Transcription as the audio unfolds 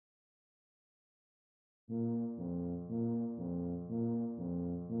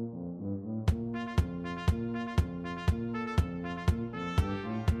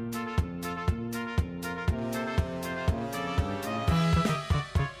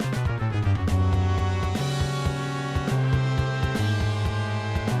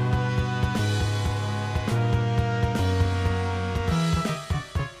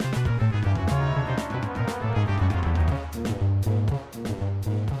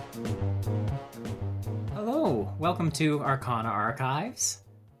Welcome to Arcana Archives.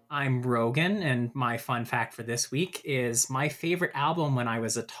 I'm Rogan, and my fun fact for this week is my favorite album when I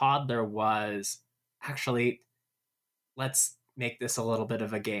was a toddler was... Actually, let's make this a little bit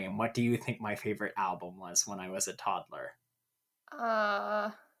of a game. What do you think my favorite album was when I was a toddler?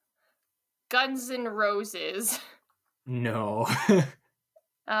 Guns N' Roses. No.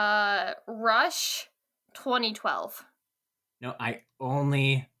 Rush 2012. No, I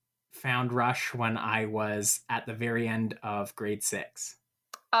only found Rush when I was at the very end of grade 6.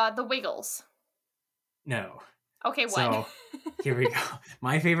 The Wiggles. No. Okay, what? So, here we go.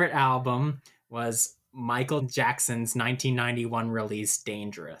 My favorite album was Michael Jackson's 1991 release,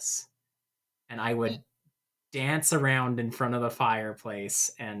 Dangerous. And I would dance around in front of the fireplace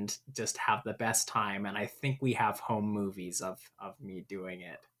and just have the best time. And I think we have home movies of me doing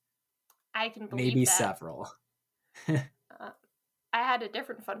it. I can believe Maybe that. several. I had a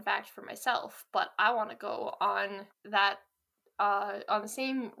different fun fact for myself, but I want to go on that on the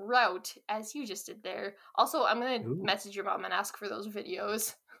same route as you just did there. Also, I'm going to message your mom and ask for those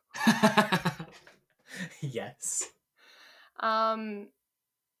videos. Yes. Okay,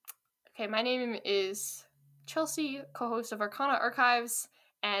 my name is Chelsea, co-host of Arcana Archives,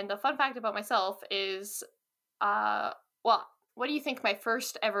 and the fun fact about myself is, what do you think my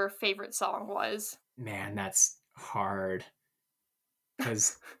first ever favorite song was? Man, that's hard.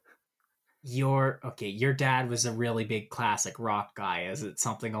 Because your dad was a really big classic rock guy. Is it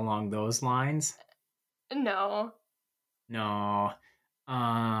something along those lines? No.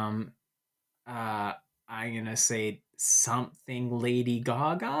 I'm gonna say something Lady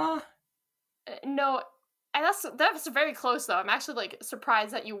Gaga? No, and that's very close though. I'm actually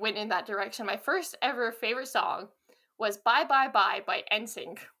surprised that you went in that direction. My first ever favorite song was Bye Bye Bye by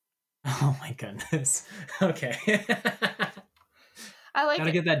NSYNC. Oh my goodness. Okay.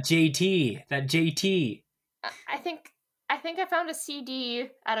 Gotta get that JT. I think I found a CD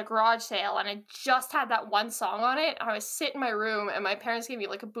at a garage sale and I just had that one song on it. I was sitting in my room and my parents gave me a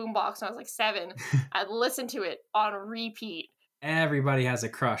boombox when I was 7. I'd listen to it on repeat. Everybody has a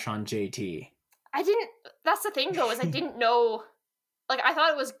crush on JT. That's the thing though, is I didn't know, I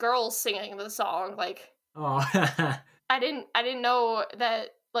thought it was girls singing the song. I didn't know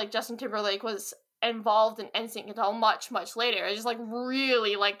that Justin Timberlake was involved in NSYNC until much, much later. I just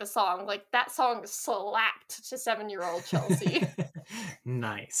really like the song. That song slapped to 7-year-old Chelsea.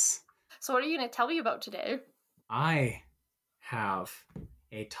 Nice. So what are you going to tell me about today? I have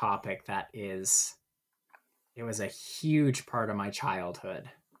a topic that it was a huge part of my childhood.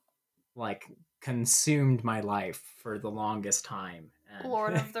 Consumed my life for the longest time. And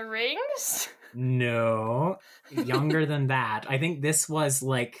Lord of the Rings? No. Younger than that. I think this was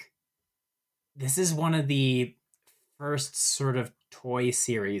this is one of the first sort of toy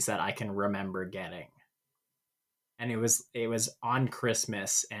series that I can remember getting. And it was on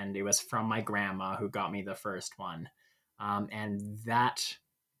Christmas, and it was from my grandma who got me the first one. And that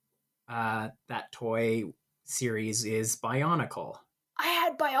toy series is Bionicle. I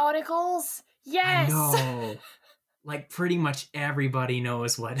had Bionicles. Yes. I know. Pretty much everybody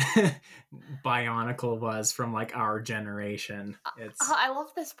knows what Bionicle was from our generation. I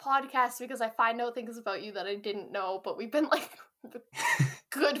love this podcast because I find out things about you that I didn't know, but we've been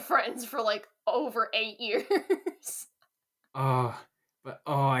good friends for over 8 years. I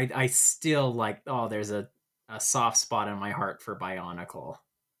still there's a soft spot in my heart for Bionicle.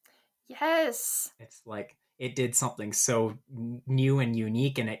 Yes. It's it did something so new and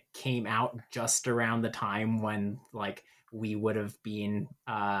unique, and it came out just around the time when we would have been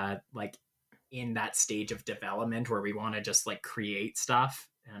in that stage of development where we want to just create stuff.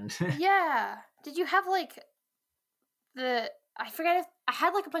 And yeah, did you have I forget if I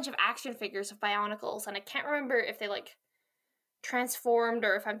had a bunch of action figures of Bionicles, and I can't remember if they transformed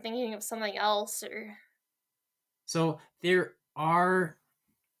or if I'm thinking of something else. Or so there are.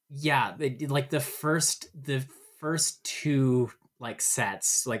 Yeah, the first two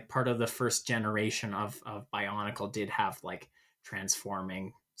sets, part of the first generation of Bionicle did have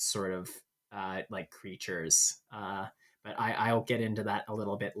transforming sort of creatures. But I'll get into that a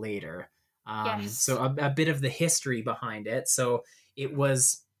little bit later. Yes. So a bit of the history behind it. So it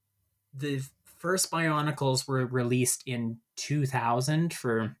was the first Bionicles were released in 2000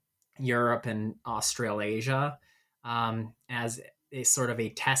 for Europe and Australasia, as a sort of a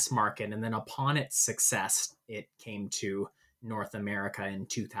test market, and then upon its success, it came to North America in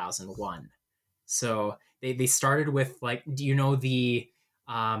 2001. So they started with, like, do you know the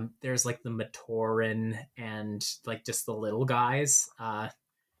there's like the Matoran and like just the little guys,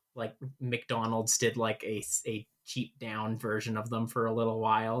 like McDonald's did like a cheap down version of them for a little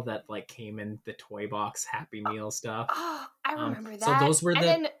while that like came in the toy box Happy Meal stuff. Oh, I remember that. So those were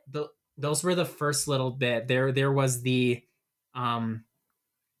and those were the first little bit. There was the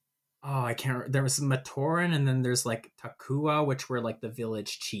I can't. There was Matoran, and then there's like Takua, which were like the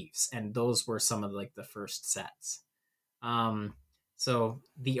village chiefs, and those were some of like the first sets. So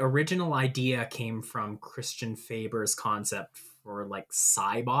the original idea came from Christian Faber's concept for like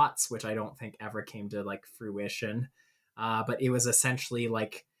Cybots, which I don't think ever came to like fruition. But it was essentially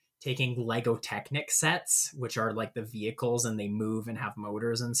like taking Lego Technic sets, which are like the vehicles and they move and have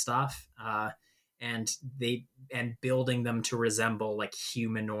motors and stuff, and building them to resemble like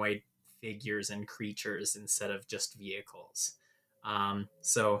humanoid figures and creatures instead of just vehicles.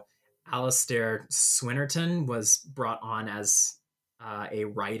 So Alistair Swinnerton was brought on as a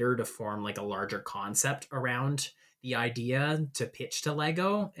writer to form like a larger concept around the idea to pitch to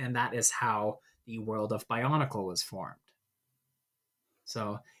Lego, and that is how the world of Bionicle was formed.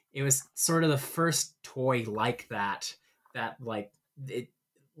 So it was sort of the first toy like that like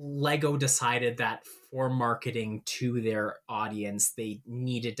Lego decided that for marketing to their audience, they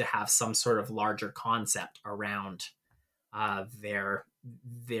needed to have some sort of larger concept around their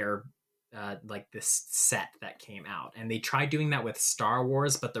like this set that came out. And they tried doing that with Star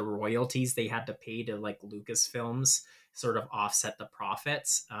Wars, but the royalties they had to pay to like Lucasfilms sort of offset the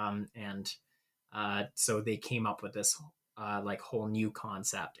profits. So they came up with this like whole new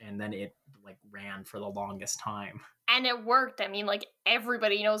concept, and then it like ran for the longest time. And it worked. I mean, like,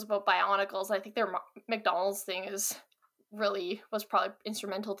 everybody knows about Bionicles. I think their McDonald's thing was probably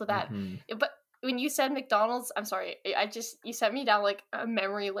instrumental to that. Mm-hmm. But when you said McDonald's, I'm sorry, you sent me down like a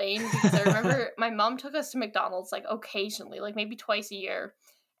memory lane, because I remember my mom took us to McDonald's like occasionally, like maybe twice a year,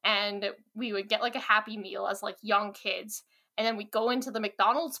 and we would get like a Happy Meal as like young kids, and then we'd go into the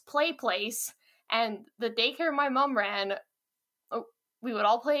McDonald's play place, and the daycare my mom ran, we would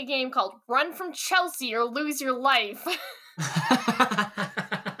all play a game called Run from Chelsea or Lose Your Life.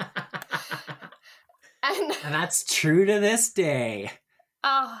 and that's true to this day.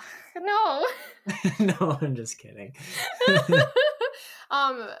 No. No, I'm just kidding.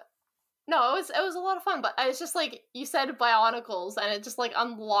 No, it was a lot of fun, but it's just like you said Bionicles, and it just like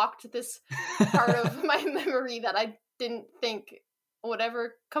unlocked this part of my memory that I didn't think would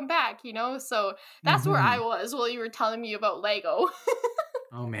ever come back, you know? So that's where I was while you were telling me about Lego.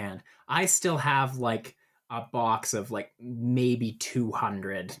 Oh man, I still have like a box of like maybe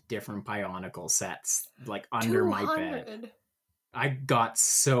 200 different Bionicle sets like under 200. My bed. I got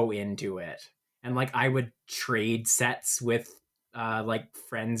so into it, and like I would trade sets with like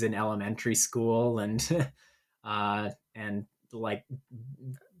friends in elementary school, and like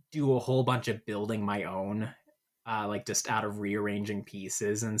do a whole bunch of building my own, like just out of rearranging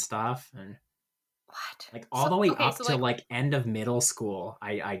pieces and stuff. And what, like all the way up to like end of middle school,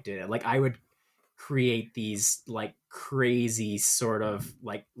 I did it. Like I would create these like crazy sort of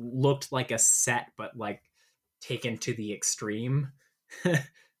like looked like a set, but like taken to the extreme.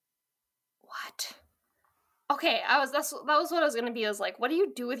 What? Okay, that was what I was gonna be. I was like, what do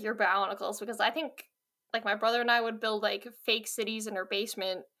you do with your Bionicles? Because I think like my brother and I would build like fake cities in our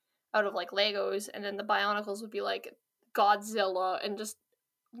basement out of like Legos, and then the Bionicles would be like Godzilla and just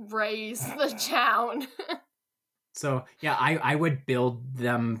raise the town. So yeah, I would build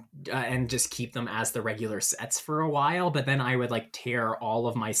them and just keep them as the regular sets for a while, but then I would like tear all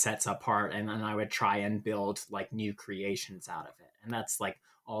of my sets apart, and then I would try and build like new creations out of it. And that's like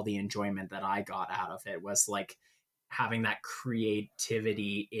all the enjoyment that I got out of it, was like having that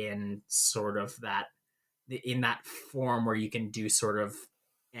creativity in sort of that, in that form where you can do sort of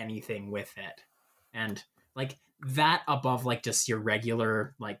anything with it. And like that above like just your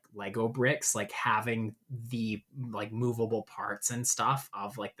regular like Lego bricks, like having the like movable parts and stuff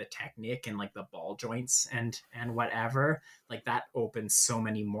of like the Technic and like the ball joints and whatever, like that opens so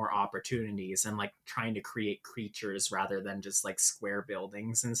many more opportunities, and like trying to create creatures rather than just like square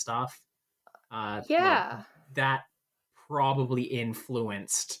buildings and stuff. Like, that probably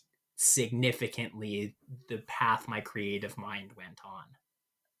influenced significantly the path my creative mind went on.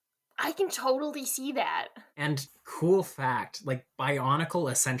 I can totally see that. And cool fact, like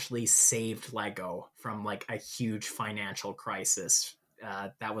Bionicle essentially saved Lego from like a huge financial crisis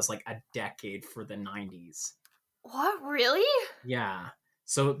that was like a decade for the 90s. What, really? Yeah.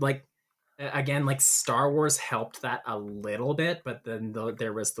 So like again, like Star Wars helped that a little bit, but then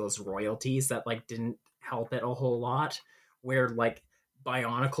there was those royalties that like didn't help it a whole lot, where like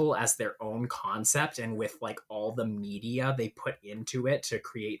Bionicle as their own concept and with like all the media they put into it to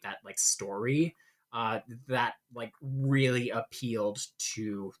create that like story, that like really appealed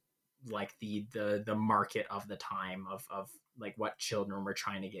to like the market of the time of like what children were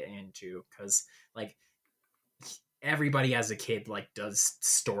trying to get into, because like everybody as a kid like does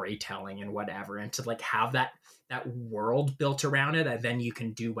storytelling and whatever, and to like have that world built around it, and then you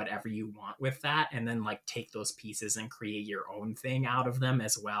can do whatever you want with that, and then like take those pieces and create your own thing out of them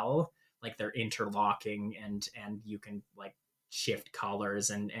as well. Like they're interlocking, and you can like shift colors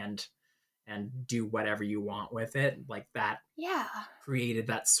and do whatever you want with it. Like that Yeah. created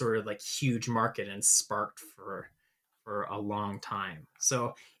that sort of like huge market and sparked for a long time.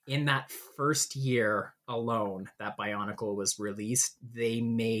 So in that first year alone that Bionicle was released, they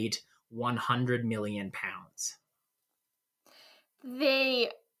made 100 million pounds.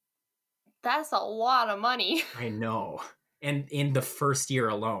 That's a lot of money. I know. And in the first year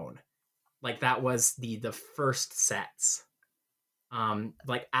alone, like that was the first sets.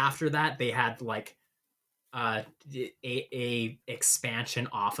 Like after that, they had like a expansion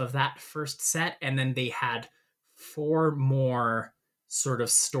off of that first set, and then they had 4 more sort of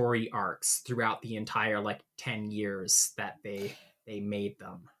story arcs throughout the entire like 10 years that they made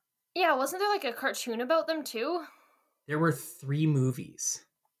them. Yeah, wasn't there like a cartoon about them too? There were 3 movies.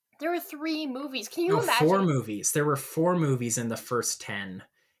 There were 3 movies. Can you imagine? 4 movies. There were 4 movies in the first 10.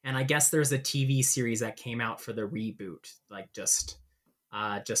 And I guess there's a TV series that came out for the reboot, like just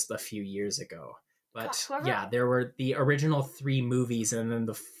a few years ago. But Gosh, yeah, there were the original 3 movies, and then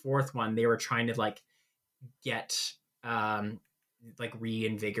the 4th one they were trying to like get like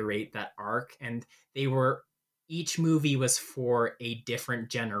reinvigorate that arc, and they were, each movie was for a different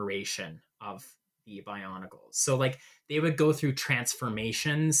generation of the Bionicles. So like they would go through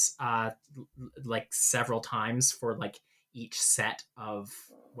transformations like several times for like each set of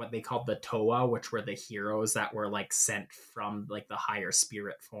what they called the Toa, which were the heroes that were like sent from like the higher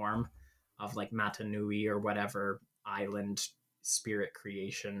spirit form of like Matanui or whatever island spirit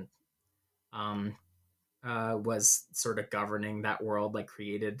creation was sort of governing that world, like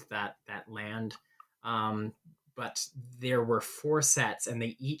created that land. But there were 4 sets, and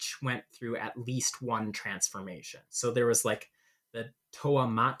they each went through at least one transformation. So there was like the Toa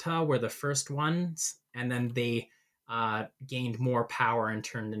Mata were the first ones, and then they gained more power and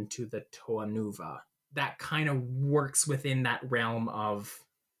turned into the Toa Nuva. That kind of works within that realm of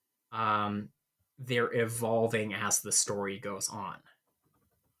they're evolving as the story goes on.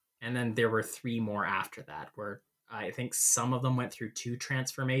 And then there were 3 more after that, where I think some of them went through 2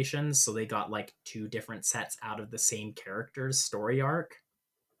 transformations, so they got like 2 different sets out of the same character's story arc.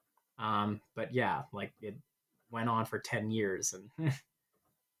 But yeah, like it went on for 10 years, and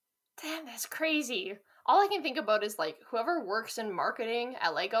damn, that's crazy. All I can think about is like whoever works in marketing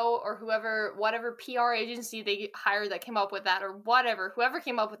at Lego, or whatever PR agency they hired that came up with that, or whoever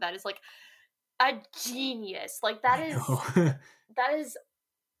came up with that is like a genius. Like that is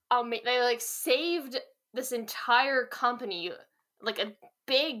they like saved this entire company, like a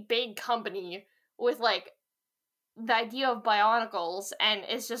big company, with like the idea of Bionicles, and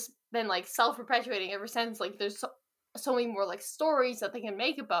it's just been like self-perpetuating ever since. Like there's so many more like stories that they can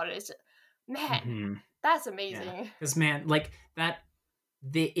make about it. It's just, man, that's amazing. Because man, like that,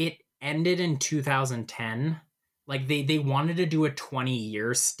 it ended in 2010. Like they wanted to do a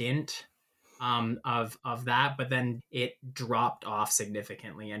 20-year stint of that, but then it dropped off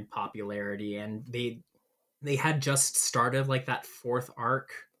significantly in popularity, and they had just started like that 4th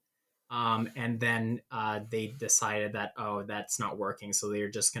arc, and then they decided that, oh, that's not working, so they're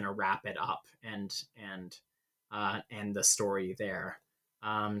just gonna wrap it up and end the story there.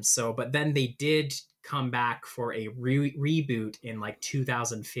 So but then they did come back for a reboot in like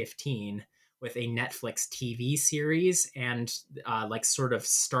 2015 with a Netflix TV series, and like sort of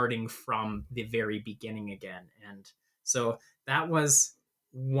starting from the very beginning again. And so that was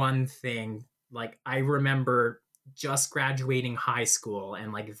one thing. Like I remember just graduating high school,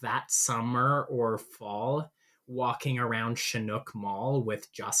 and like that summer or fall, walking around Chinook Mall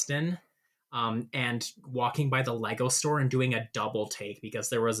with Justin, and walking by the Lego store and doing a double take because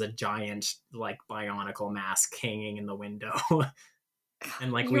there was a giant like Bionicle mask hanging in the window.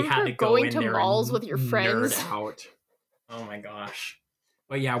 And like we had to go in there malls and with your friends. nerd out. Oh my gosh.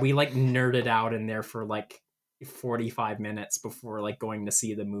 But yeah, we like nerded out in there for like 45 minutes before like going to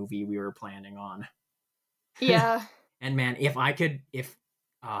see the movie we were planning on. Yeah. And man,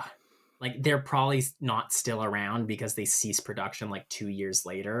 like they're probably not still around because they ceased production like 2 years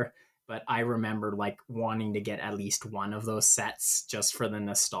later. But I remember like wanting to get at least one of those sets just for the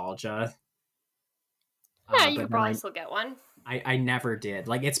nostalgia. Yeah, you could probably still get one. I never did.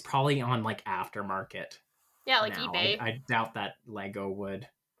 Like it's probably on like aftermarket. Yeah, like now. eBay. I doubt that Lego would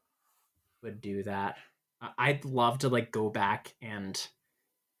do that. I'd love to like go back and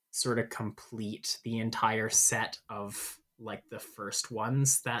sort of complete the entire set of like the first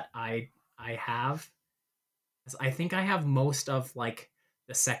ones that I have. I think I have most of like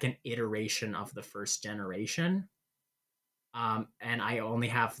the second iteration of the first generation. And I only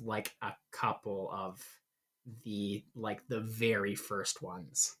have like a couple of the very first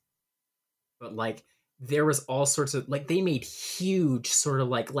ones. But like there was all sorts of like they made huge sort of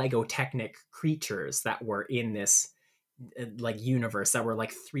like Lego Technic creatures that were in this like universe that were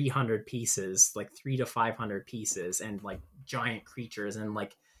like 300 pieces, like 300 to 500 pieces, and like giant creatures, and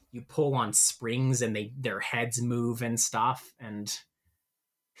like you pull on springs and their heads move and stuff, and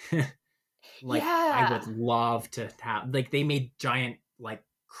like I would love to have like they made giant like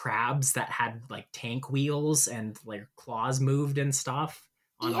crabs that had like tank wheels and like claws moved and stuff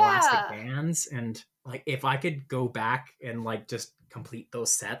on elastic bands, and like if I could go back and like just complete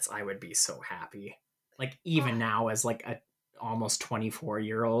those sets, I would be so happy. Like even now as like a almost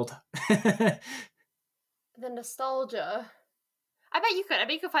 24-year-old. The nostalgia. I bet you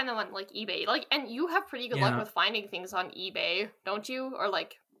could find them on like eBay. Like, and you have pretty good luck with finding things on eBay, don't you? Or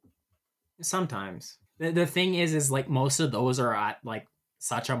like sometimes. The thing is like most of those are at like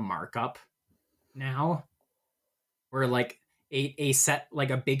such a markup now. Where like a set, like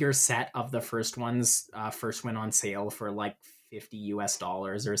a bigger set of the first ones first went on sale for like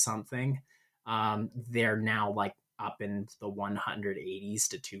 $50 or something. They're now like up in the 180s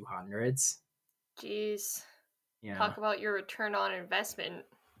to 200s. Jeez. Yeah. Talk about your return on investment.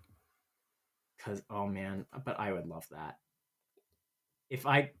 Cause oh man, but I would love that. If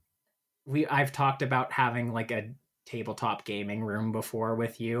I've talked about having like a tabletop gaming room before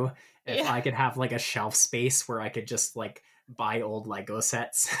with you. If I could have like a shelf space where I could just like buy old Lego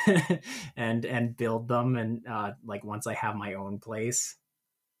sets and build them, and like once I have my own place,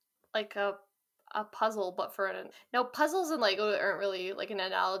 like a puzzle, but for no puzzles and Lego aren't really like an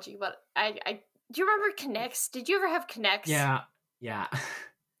analogy, but I do you remember Connects? Did you ever have Connects? Yeah.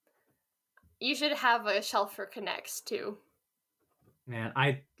 You should have a shelf for Connects too. Man,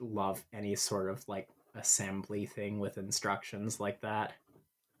 I love any sort of like assembly thing with instructions like that.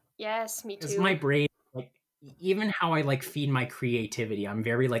 Yes, me too. Because my brain, like, even how I like feed my creativity, I'm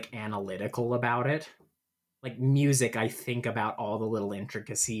very like analytical about it. Like music, I think about all the little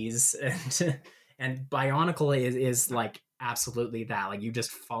intricacies, and Bionicle is like absolutely that. Like you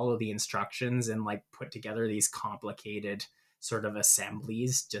just follow the instructions and like put together these complicated sort of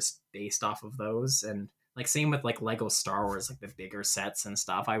assemblies just based off of those. And like same with like Lego Star Wars, like the bigger sets and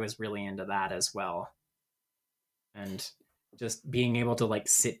stuff. I was really into that as well. And just being able to like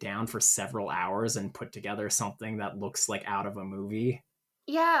sit down for several hours and put together something that looks like out of a movie.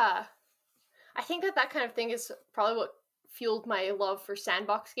 Yeah. I think that kind of thing is probably what fueled my love for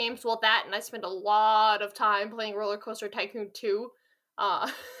sandbox games. Well, that, and I spent a lot of time playing Roller Coaster Tycoon 2.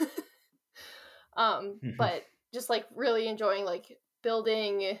 But just like really enjoying like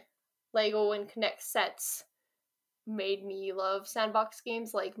building Lego and Connect sets made me love sandbox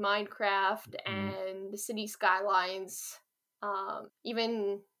games like Minecraft and City Skylines,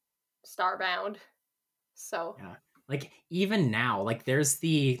 even Starbound. So yeah, like even now, like there's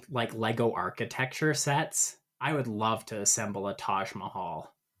the like Lego architecture sets. I would love to assemble a Taj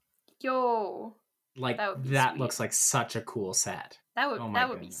Mahal. Yo, like that looks like such a cool set. That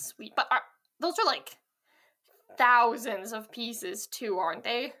would be sweet. But those are like thousands of pieces too, aren't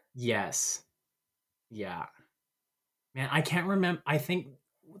they? Yes. Yeah. Man, I can't remember. I think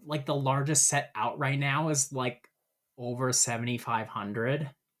like the largest set out right now is like over 7,500.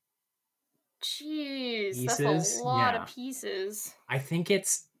 Jeez, pieces. That's a lot of pieces. I think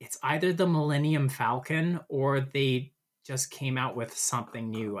it's either the Millennium Falcon or they just came out with something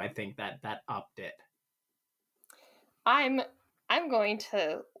new. I think that upped it. I'm going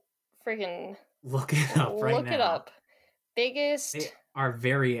to friggin' look it up right now. Look it up. Biggest. They are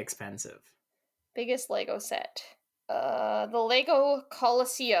very expensive. Biggest Lego set. The Lego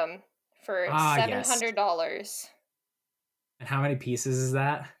Coliseum for $700. Yes. And how many pieces is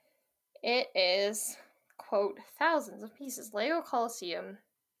that? It is, quote, thousands of pieces. Lego Coliseum,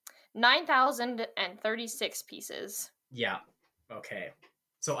 9,036 pieces. Yeah. Okay.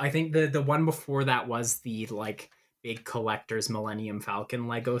 So I think the one before that was the like big collector's Millennium Falcon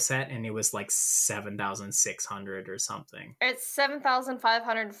Lego set, and it was like 7,600 or something. It's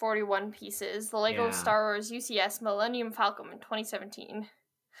 7,541 pieces. The Lego Star Wars UCS Millennium Falcon in 2017.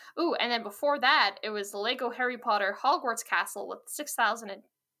 Ooh, and then before that, it was the Lego Harry Potter Hogwarts Castle with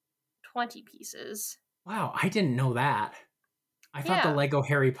 6,020 pieces. Wow, I didn't know that. I thought the Lego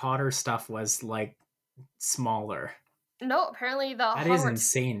Harry Potter stuff was like smaller. No, apparently the That is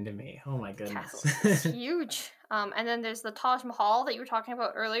insane to me. Oh my goodness. Castle is huge. And then there's the Taj Mahal that you were talking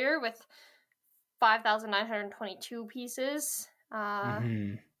about earlier with 5,922 pieces.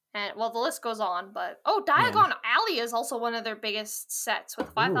 And well, the list goes on, but Diagon Alley is also one of their biggest sets with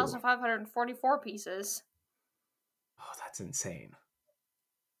 5,544 pieces. Oh, that's insane.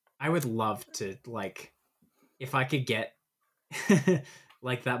 I would love to, like, if I could get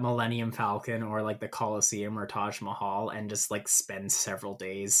like that Millennium Falcon or like the Colosseum or Taj Mahal and just like spend several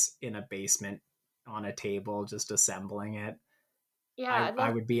days in a basement on a table just assembling it. Yeah, I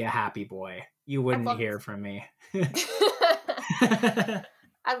would be a happy boy. You wouldn't hear from me.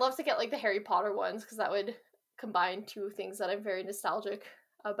 I'd love to get like the Harry Potter ones because that would combine two things that I'm very nostalgic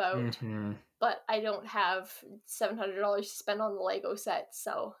about. But I don't have $700 to spend on the Lego set,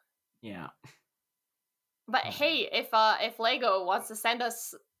 so yeah. But hey, if Lego wants to send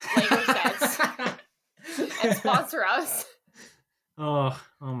us Lego sets and sponsor us. Oh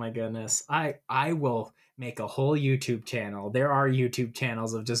my goodness. I will make a whole YouTube channel. There are YouTube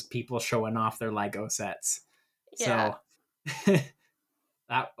channels of just people showing off their Lego sets. Yeah. So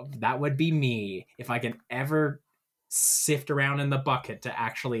that would be me if I can ever sift around in the bucket to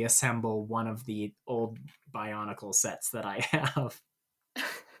actually assemble one of the old Bionicle sets that I have.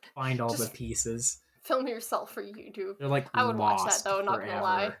 Find all the pieces. Film yourself for YouTube. They're like I would watch that though, not gonna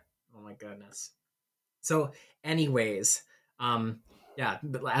lie. Oh my goodness. So anyways, yeah,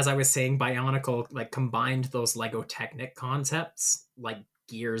 as I was saying, Bionicle like combined those Lego Technic concepts, like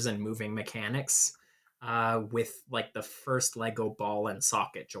gears and moving mechanics, with like the first Lego ball and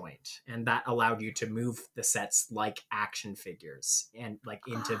socket joint, and that allowed you to move the sets like action figures and like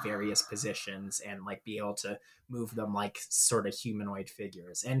into various positions and like be able to move them like sort of humanoid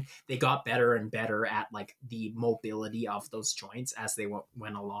figures. And they got better and better at like the mobility of those joints as they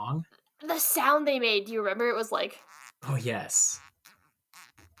went along. The sound they made, do you remember? It was like, oh yes.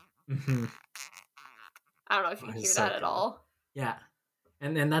 I don't know if you can hear that at all. Yeah.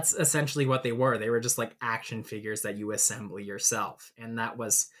 And then that's essentially what they were. They were just like action figures that you assemble yourself. And that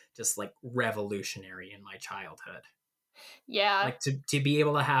was just like revolutionary in my childhood. Yeah. Like to be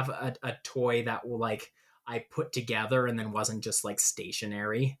able to have a toy that will like I put together and then wasn't just like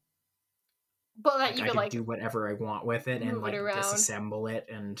stationary. But that like, you could like do whatever I want with it and like disassemble it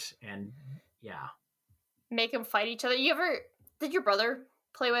and yeah. Make them fight each other. Did your brother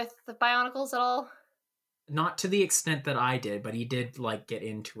play with the Bionicles at all? Not to the extent that I did, but he did like get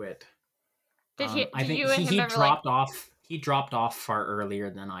into it. I think he dropped off. He dropped off far earlier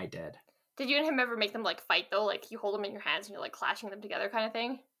than I did. Did you and him ever make them like fight though? Like you hold them in your hands and you're like clashing them together, kind of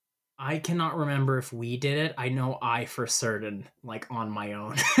thing. I cannot remember if we did it. I know I for certain, like on my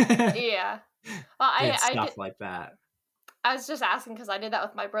own. Yeah, well, I did like that. I was just asking because I did that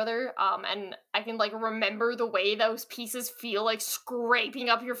with my brother, and I can like remember the way those pieces feel like scraping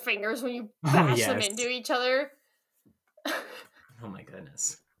up your fingers when you bash them into each other. Oh my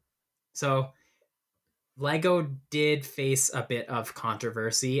goodness. So Lego did face a bit of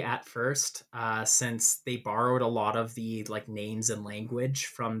controversy at first, since they borrowed a lot of the like names and language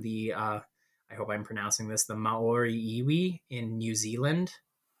from the I hope I'm pronouncing this, the Maori iwi in New Zealand.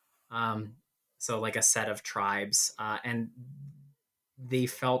 So like a set of tribes, and they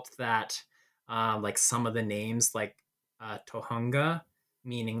felt that like some of the names like Tohunga,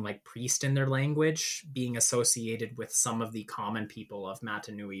 meaning like priest in their language, being associated with some of the common people of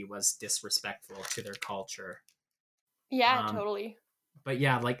Matanui was disrespectful to their culture. Yeah, totally. But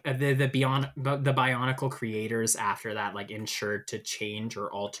yeah, like the Bionicle creators after that like ensured to change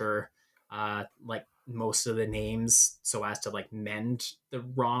or alter like most of the names so as to like mend the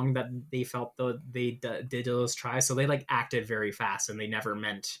wrong that they felt they did to those tribes. So they like acted very fast and they never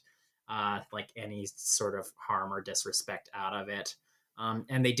meant like any sort of harm or disrespect out of it.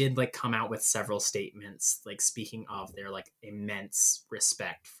 And they did like come out with several statements like speaking of their like immense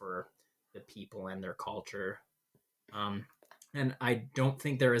respect for the people and their culture. And I don't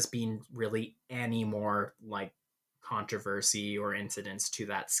think there has been really any more like controversy or incidents to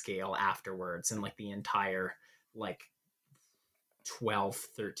that scale afterwards in like the entire like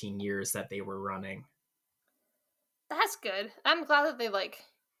 12-13 years that they were running. That's good. I'm glad that they like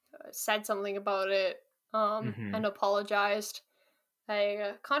said something about it and apologized.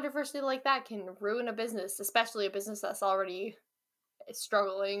 A controversy like that can ruin a business, especially a business that's already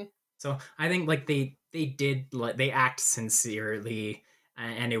struggling. So I think like they did like they act sincerely,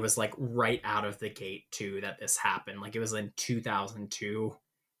 and it was like right out of the gate too that this happened. Like it was in 2002,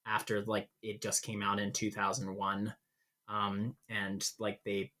 after like it just came out in 2001. And like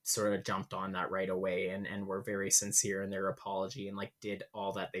they sort of jumped on that right away, and were very sincere in their apology, and like did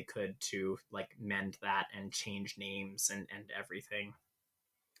all that they could to like mend that and change names and everything.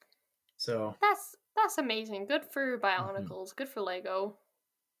 So that's amazing. Good for mhm. Bionicles. Good for Lego.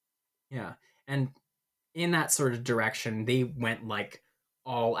 Yeah, and in that sort of direction, they went like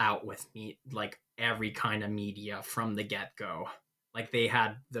all out with me, like every kind of media from the get go. Like they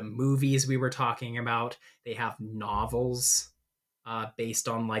had the movies we were talking about. They have novels based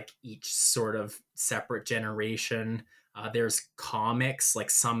on like each sort of separate generation. There's comics, like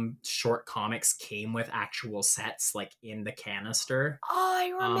some short comics came with actual sets, like in the canister. Oh, I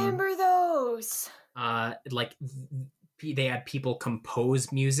remember those. Like they had people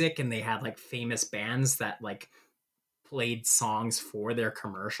compose music, and they had like famous bands that like played songs for their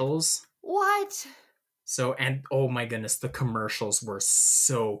commercials. What? So, and oh my goodness, the commercials were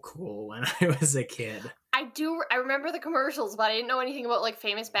so cool when I was a kid. I remember the commercials, but I didn't know anything about like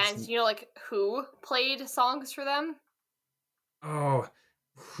famous bands. Do you know like who played songs for them? Oh,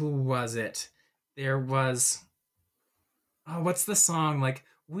 who was it? There was, oh, what's the song? Like,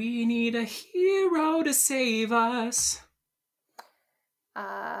 we need a hero to save us.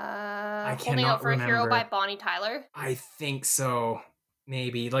 I Holding Out cannot for a Hero by remember. Bonnie Tyler. I think so.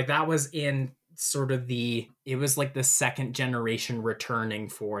 Maybe. Like, that was in sort of it was like the second generation returning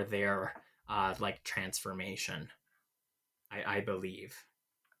for their, like, transformation, I believe.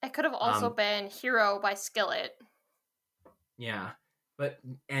 It could have also been Hero by Skillet. Yeah. But,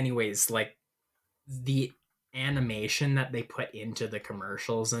 anyways, like, the animation that they put into the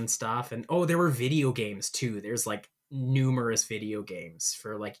commercials and stuff, and there were video games too. There's like numerous video games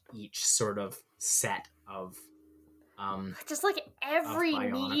for like each sort of set of just like every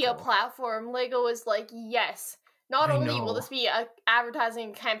media Bionicle. platform, Lego is like, yes, not I only will know. this be an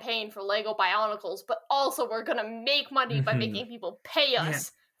advertising campaign for Lego Bionicles, but also we're gonna make money by making people pay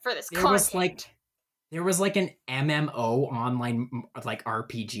us for this there content. there was like an MMO online like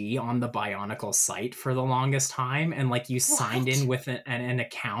RPG on the Bionicle site for the longest time, and like you signed in with an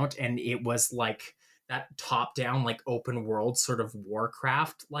account, and it was like that top down like open world sort of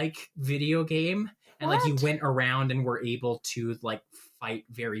Warcraft like video game, and like you went around and were able to like fight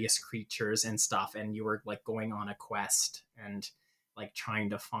various creatures and stuff, and you were like going on a quest and like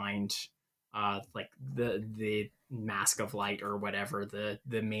trying to find like the Mask of Light or whatever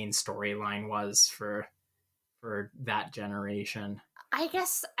the main storyline was for that generation. I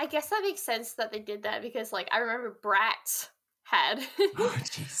guess that makes sense that they did that because like I remember Bratz had Oh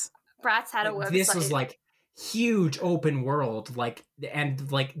jeez. Bratz had a Like this was website. like huge open world, like,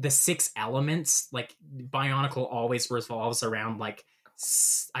 and like the 6 elements, like Bionicle always revolves around like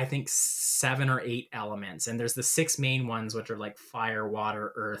I think 7 or 8 elements, and there's the 6 main ones, which are like fire,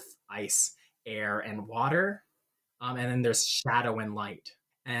 water, earth, ice, air, and water. And then there's shadow and light.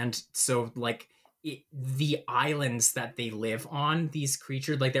 And so like the islands that they live on, these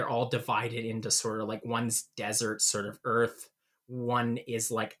creatures, like they're all divided into sort of like one's desert sort of earth, one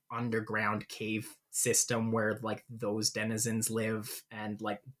is like underground cave system where like those denizens live, and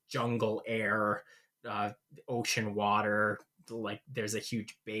like jungle air, ocean water, like there's a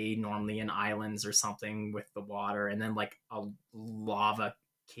huge bay normally in islands or something with the water, and then like a lava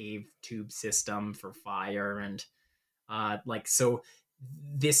cave tube system for fire, and like so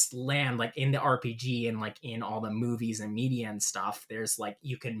this land, like in the RPG and like in all the movies and media and stuff, there's like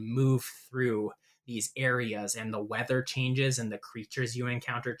you can move through these areas, and the weather changes and the creatures you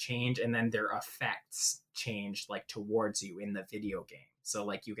encounter change, and then their effects change like towards you in the video game, so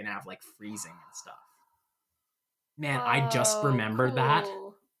like you can have like freezing and stuff. Man, I just remembered that.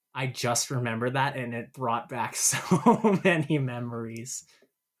 I just remembered that, and it brought back so many memories.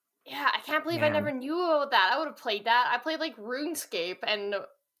 Yeah, I can't believe I never knew about that. I would have played that. I played like RuneScape and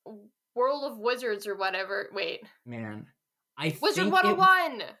World of Wizards or whatever. Wait. Man. Wizard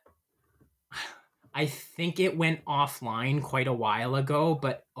 101! I think it went offline quite a while ago,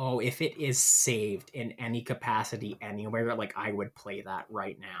 but if it is saved in any capacity anywhere, like I would play that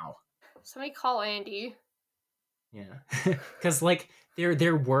right now. Somebody call Andy. Yeah. Cuz like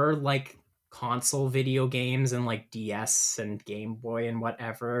there were like console video games and like DS and Game Boy and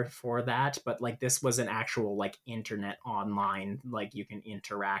whatever for that, but like this was an actual like internet online, like you can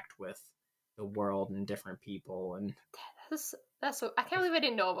interact with the world and different people, and that's so I can't believe I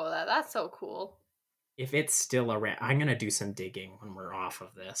didn't know about that. That's so cool. if it's still around, I'm going to do some digging when we're off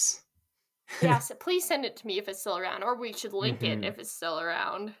of this. Yeah, so please send it to me if it's still around, or we should link it if it's still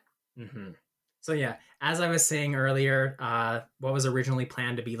around. So yeah, as I was saying earlier, what was originally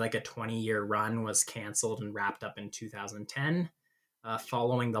planned to be like a 20-year run was canceled and wrapped up in 2010,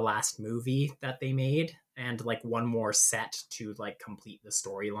 following the last movie that they made, and like one more set to like complete the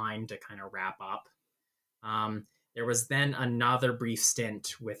storyline to kind of wrap up. There was then another brief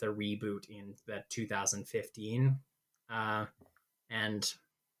stint with a reboot in the 2015, and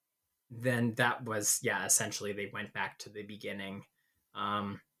then that was, essentially they went back to the beginning.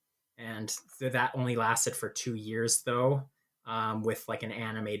 And that only lasted for 2 years, though, with like an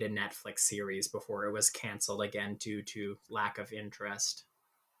animated Netflix series before it was canceled again due to lack of interest.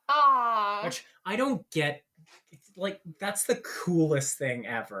 Which I don't get. Like, that's the coolest thing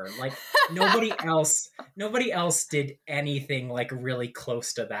ever. Like, nobody else did anything like really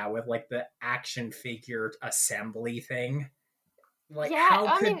close to that with like the action figure assembly thing. Like,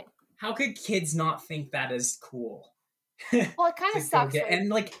 how could kids not think that is cool? Well, it kind of sucks. And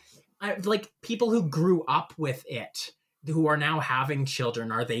like people who grew up with it, who are now having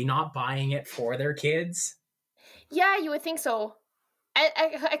children, are they not buying it for their kids? Yeah, you would think so.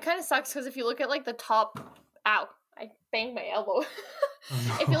 It kind of sucks because if you look at like the top, I banged my elbow.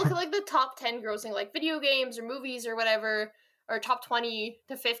 If you look at like the top 10 grossing like video games or movies or whatever, or top 20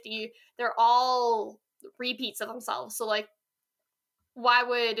 to 50, they're all repeats of themselves. So like, why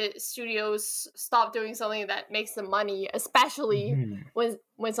would studios stop doing something that makes them money, especially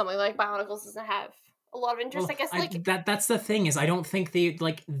when something like Bionicles doesn't have a lot of interest? Well, I guess that's the thing is I don't think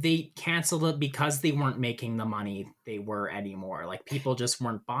they canceled it because they weren't making the money they were anymore. Like, people just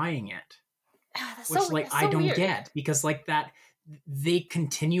weren't buying it. I don't weird. get, because like that they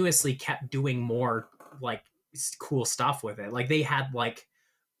continuously kept doing more like cool stuff with it. Like, they had like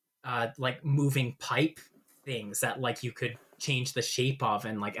moving pipe things that like you could change the shape of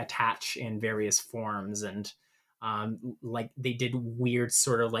and like attach in various forms, and like they did weird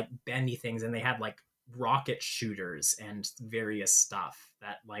sort of like bendy things, and they had like rocket shooters and various stuff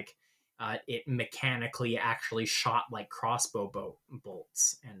that like it mechanically actually shot like crossbow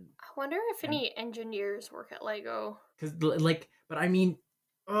bolts. And I wonder if any engineers work at Lego, because like, but I mean,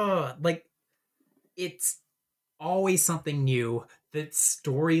 like, it's always something new. The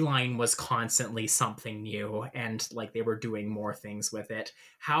storyline was constantly something new, and like they were doing more things with it.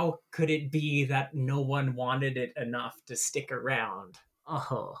 How could it be that no one wanted it enough to stick around?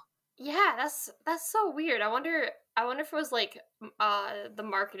 Yeah, that's so weird. I wonder if it was like the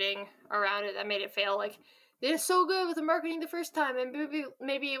marketing around it that made it fail. Like, they're so good with the marketing the first time, and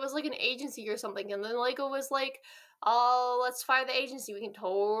maybe it was like an agency or something, and then Lego was like, oh, let's fire the agency, we can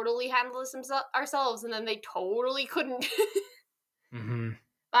totally handle this ourselves, and then they totally couldn't.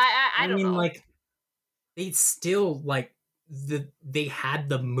 I don't know. Like, they still like they had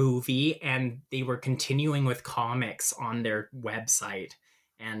the movie, and they were continuing with comics on their website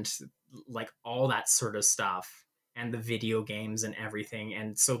and like all that sort of stuff, and the video games and everything.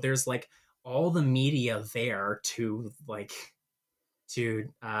 And so there's like all the media there to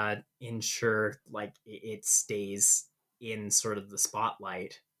ensure like it stays in sort of the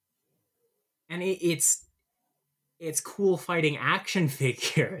spotlight. And it's cool fighting action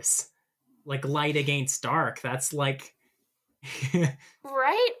figures like light against dark. That's like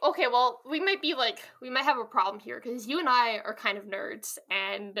right? Okay, well, we might have a problem here, because you and I are kind of nerds,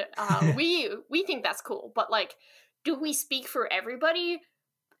 and we think that's cool, but like, do we speak for everybody?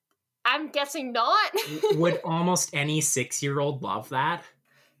 I'm guessing not. Would almost any 6-year-old love that?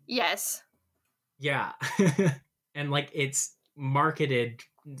 Yes. Yeah. And like, it's marketed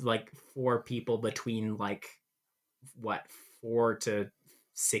like for people between like 4 to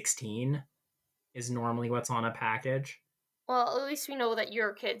 16 is normally what's on a package. Well, at least we know that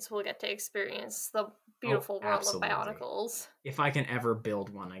your kids will get to experience the beautiful world of Bionicles. If I can ever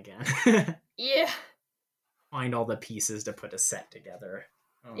build one again. Yeah. Find all the pieces to put a set together.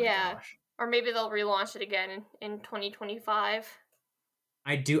 Oh my gosh. Or maybe they'll relaunch it again in 2025.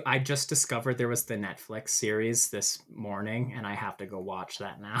 I just discovered there was the Netflix series this morning, and I have to go watch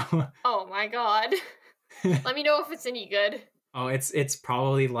that now. Oh my god. Let me know if it's any good. Oh, it's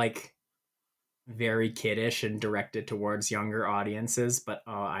probably like very kiddish and directed towards younger audiences, but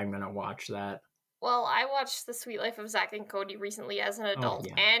I'm gonna watch that. Well, I watched The Sweet Life of Zack and Cody recently as an adult,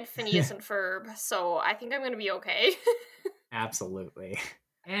 and Phineas and Ferb, so I think I'm gonna be okay. Absolutely.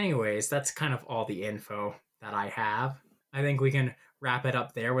 Anyways, that's kind of all the info that I have. I think we can wrap it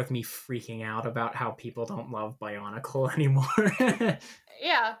up there with me freaking out about how people don't love Bionicle anymore.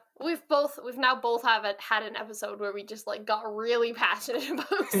 Yeah, we've now both had an episode where we just like got really passionate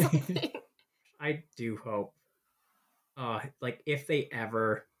about something. I do hope, like, if they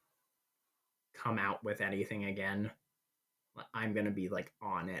ever come out with anything again, I'm gonna be, like,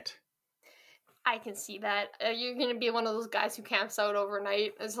 on it. I can see that. You're gonna be one of those guys who camps out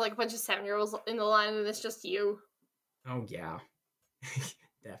overnight. There's like a bunch of 7-year-olds in the line, and it's just you. Oh yeah,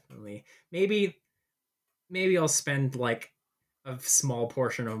 definitely. Maybe I'll spend like a small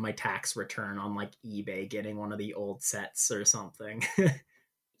portion of my tax return on like eBay getting one of the old sets or something.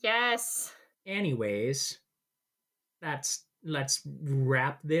 Yes. Anyways, let's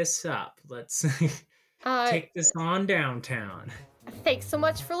wrap this up. Let's take this on downtown. Thanks so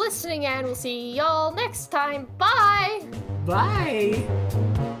much for listening, and we'll see y'all next time. Bye! Bye!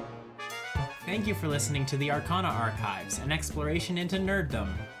 Thank you for listening to the Arcana Archives, an exploration into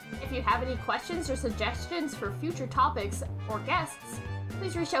nerddom. If you have any questions or suggestions for future topics or guests,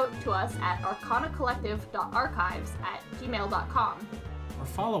 please reach out to us at arcanacollective.archives@gmail.com. Or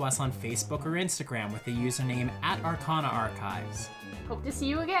follow us on Facebook or Instagram with the username @Arcana Archives. Hope to see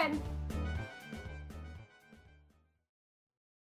you again!